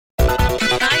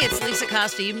Hey, it's Lisa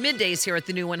Costa. Middays here at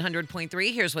the new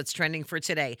 100.3. Here's what's trending for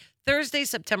today, Thursday,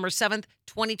 September 7th,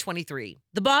 2023.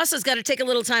 The boss has got to take a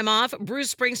little time off.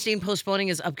 Bruce Springsteen postponing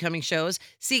his upcoming shows,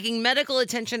 seeking medical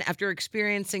attention after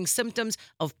experiencing symptoms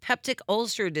of peptic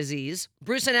ulcer disease.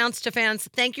 Bruce announced to fans,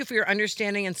 "Thank you for your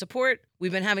understanding and support.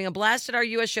 We've been having a blast at our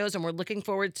U.S. shows, and we're looking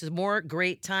forward to more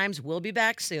great times. We'll be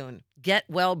back soon. Get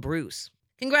well, Bruce."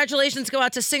 Congratulations go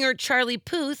out to singer Charlie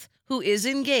Puth, who is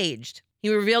engaged. He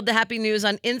revealed the happy news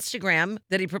on Instagram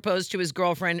that he proposed to his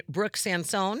girlfriend, Brooke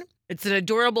Sansone. It's an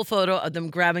adorable photo of them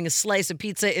grabbing a slice of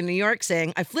pizza in New York,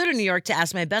 saying, "I flew to New York to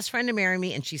ask my best friend to marry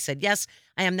me, and she said yes.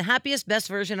 I am the happiest, best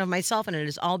version of myself, and it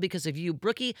is all because of you,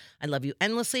 Brookie. I love you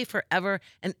endlessly, forever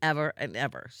and ever and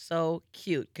ever." So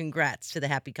cute. Congrats to the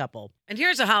happy couple. And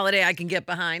here's a holiday I can get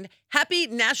behind. Happy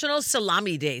National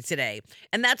Salami Day today.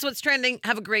 And that's what's trending.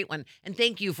 Have a great one. And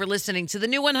thank you for listening to the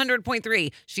new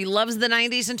 100.3. She loves the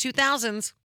 90s and 2000s.